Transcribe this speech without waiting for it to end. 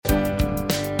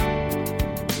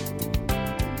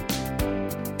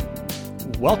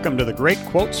Welcome to the Great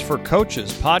Quotes for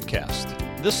Coaches podcast.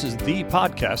 This is the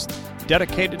podcast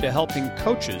dedicated to helping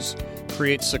coaches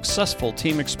create successful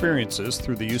team experiences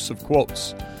through the use of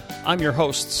quotes. I'm your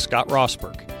host, Scott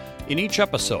Rosberg. In each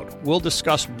episode, we'll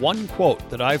discuss one quote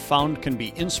that I've found can be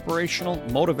inspirational,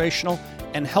 motivational,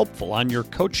 and helpful on your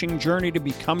coaching journey to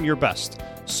become your best,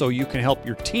 so you can help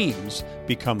your teams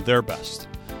become their best.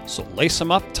 So lace them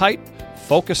up tight,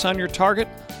 focus on your target,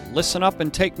 listen up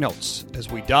and take notes as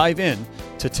we dive in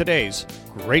to today's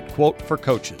Great Quote for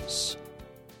Coaches.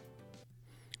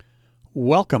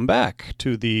 Welcome back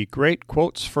to the Great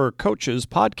Quotes for Coaches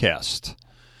podcast.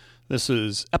 This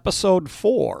is episode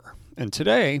 4, and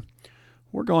today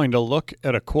we're going to look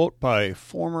at a quote by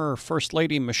former First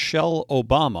Lady Michelle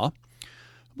Obama.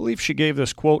 I believe she gave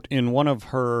this quote in one of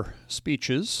her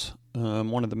speeches,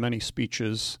 one of the many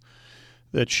speeches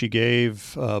that she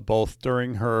gave both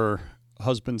during her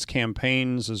husband's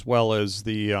campaigns as well as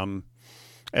the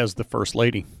First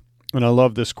Lady. And I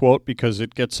love this quote because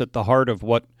it gets at the heart of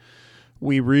what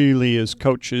we really as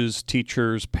coaches,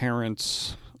 teachers,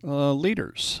 parents,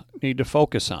 leaders need to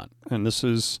focus on. And this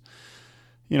is,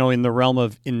 in the realm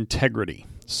of integrity,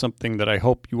 something that I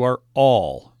hope you are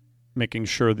all making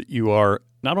sure that you are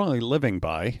not only living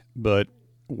by, but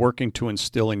working to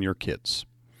instill in your kids.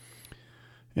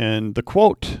 And the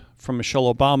quote from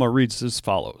Michelle Obama reads as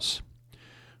follows: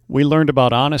 "We learned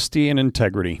about honesty and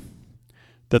integrity,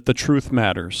 that the truth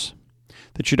matters,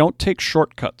 that you don't take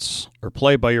shortcuts or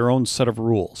play by your own set of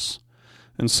rules,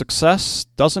 and success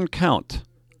doesn't count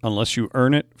unless you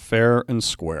earn it fair and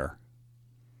square."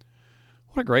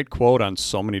 What a great quote on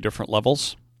so many different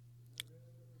levels.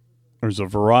 There's a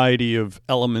variety of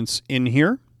elements in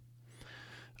here.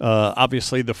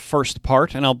 Obviously, the first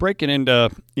part, and I'll break it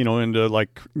into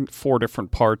like 4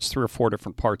 different parts, 3 or 4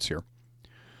 different parts here.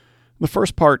 The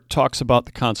first part talks about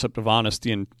the concept of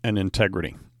honesty and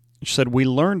integrity. She said, we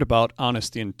learned about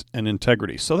honesty and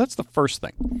integrity. So that's the first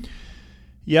thing.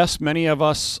 Yes, many of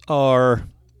us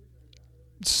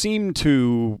seem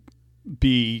to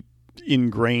be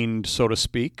ingrained, so to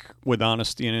speak, with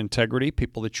honesty and integrity.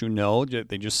 People that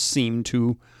they just seem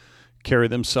to carry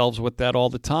themselves with that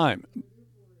all the time.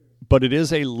 But it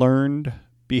is a learned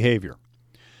behavior.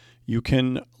 You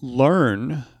can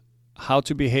learn how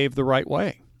to behave the right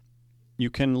way. You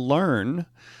can learn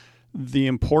the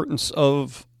importance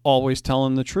of always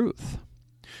telling the truth.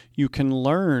 You can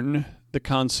learn the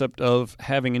concept of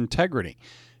having integrity.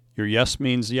 Your yes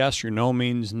means yes, your no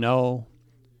means no.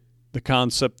 The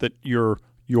concept that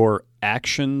your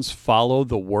actions follow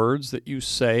the words that you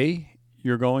say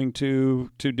you're going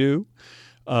to do.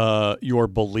 Your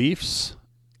beliefs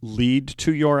lead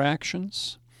to your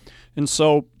actions. And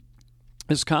so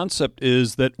this concept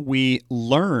is that we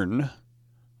learn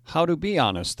how to be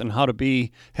honest and how to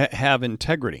have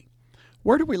integrity.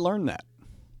 Where do we learn that?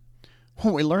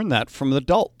 Well, we learn that from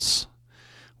adults.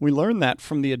 We learn that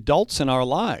from the adults in our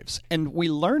lives, and we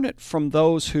learn it from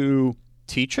those who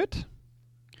teach it.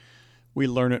 We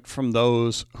learn it from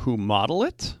those who model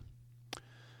it.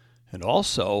 And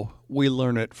also, we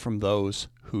learn it from those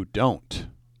who don't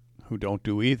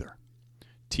do either,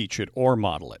 teach it or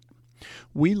model it.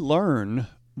 We learn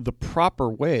the proper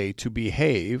way to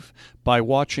behave by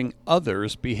watching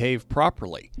others behave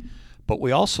properly. But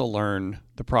we also learn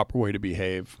the proper way to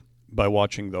behave by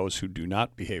watching those who do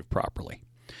not behave properly.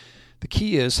 The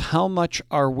key is, how much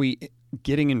are we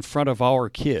getting in front of our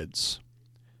kids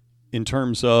in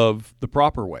terms of the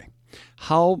proper way?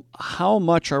 How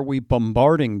much are we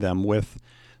bombarding them with,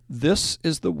 this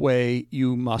is the way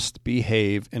you must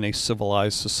behave in a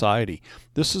civilized society.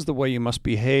 This is the way you must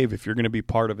behave if you're going to be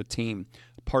part of a team,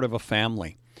 part of a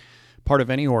family, part of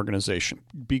any organization.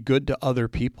 Be good to other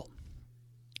people.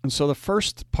 And so the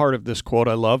first part of this quote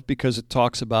I love because it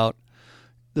talks about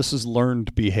this is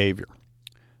learned behavior.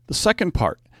 The second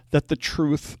part, that the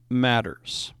truth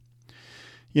matters.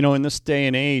 In this day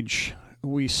and age,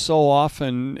 we so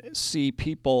often see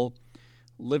people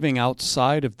living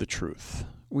outside of the truth.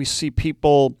 We see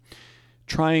people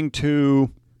trying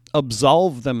to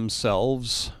absolve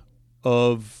themselves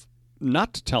of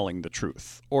not telling the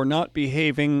truth or not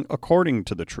behaving according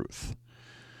to the truth.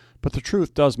 But the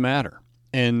truth does matter.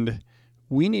 And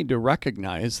we need to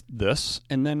recognize this,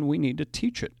 and then we need to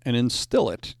teach it and instill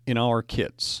it in our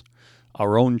kids,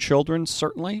 our own children,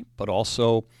 certainly, but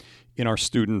also in our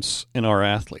students and our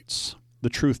athletes. The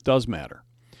truth does matter.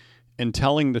 And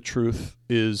telling the truth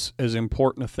is as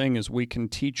important a thing as we can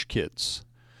teach kids.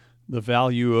 The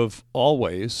value of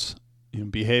always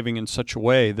behaving in such a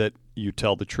way that you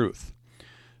tell the truth.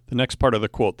 The next part of the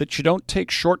quote, that you don't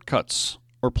take shortcuts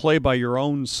or play by your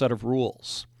own set of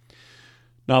rules.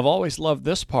 Now, I've always loved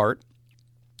this part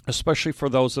especially for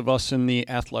those of us in the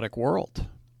athletic world.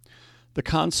 The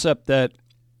concept that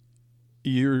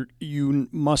you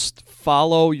must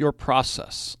follow your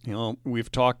process.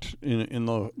 We've talked in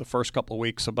the first couple of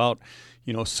weeks about,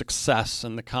 success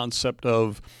and the concept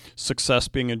of success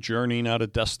being a journey, not a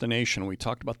destination. We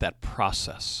talked about that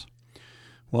process.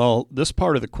 Well, this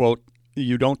part of the quote,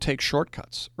 you don't take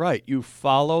shortcuts. Right. You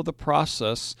follow the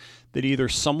process that either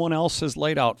someone else has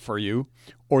laid out for you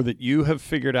or that you have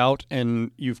figured out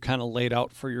and you've kind of laid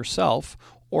out for yourself,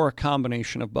 or a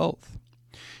combination of both.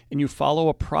 And you follow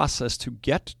a process to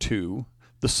get to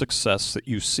the success that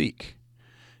you seek.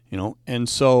 And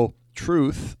so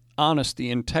truth, honesty,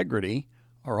 integrity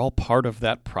are all part of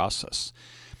that process.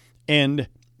 And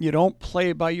you don't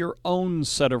play by your own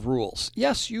set of rules.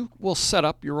 Yes, you will set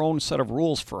up your own set of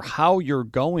rules for how you're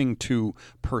going to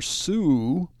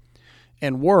pursue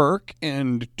and work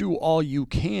and do all you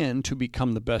can to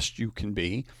become the best you can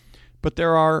be. But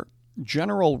there are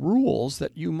general rules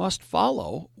that you must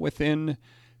follow within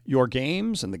your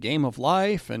games and the game of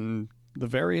life and the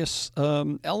various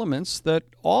elements that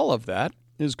all of that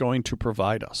is going to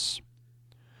provide us.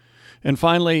 And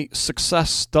finally,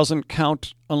 success doesn't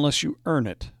count unless you earn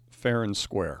it fair and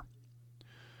square.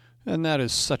 And that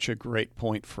is such a great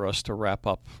point for us to wrap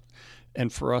up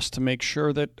and for us to make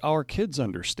sure that our kids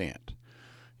understand.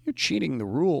 You're cheating the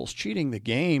rules, cheating the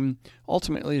game,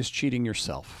 ultimately is cheating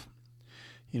yourself.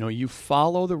 You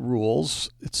follow the rules,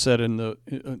 it said in the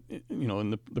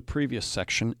previous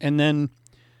section, and then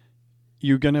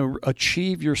you're going to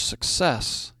achieve your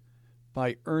success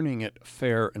by earning it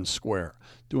fair and square,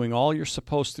 doing all you're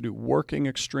supposed to do, working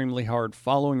extremely hard,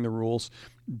 following the rules,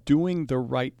 doing the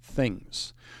right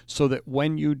things, so that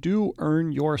when you do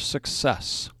earn your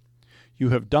success, you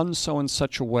have done so in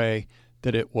such a way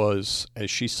that it was,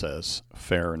 as she says,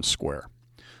 fair and square.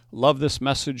 Love this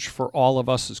message for all of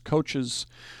us as coaches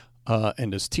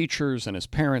and as teachers and as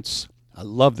parents. I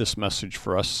love this message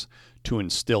for us to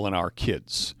instill in our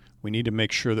kids. We need to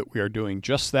make sure that we are doing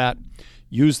just that.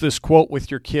 Use this quote with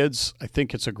your kids. I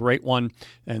think it's a great one.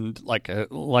 And like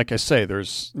I say,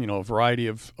 there's a variety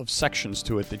of sections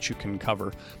to it that you can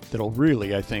cover that'll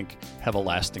really, I think, have a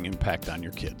lasting impact on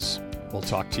your kids. We'll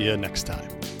talk to you next time.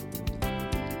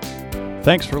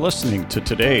 Thanks for listening to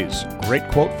today's Great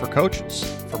Quote for Coaches.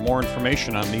 For more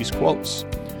information on these quotes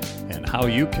and how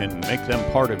you can make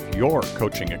them part of your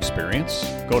coaching experience,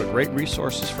 go to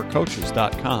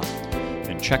greatresourcesforcoaches.com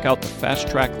and check out the Fast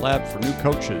Track Lab for New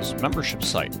Coaches membership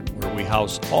site, where we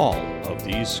house all of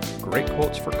these Great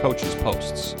Quotes for Coaches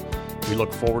posts. We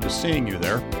look forward to seeing you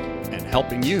there and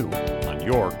helping you on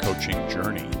your coaching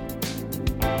journey.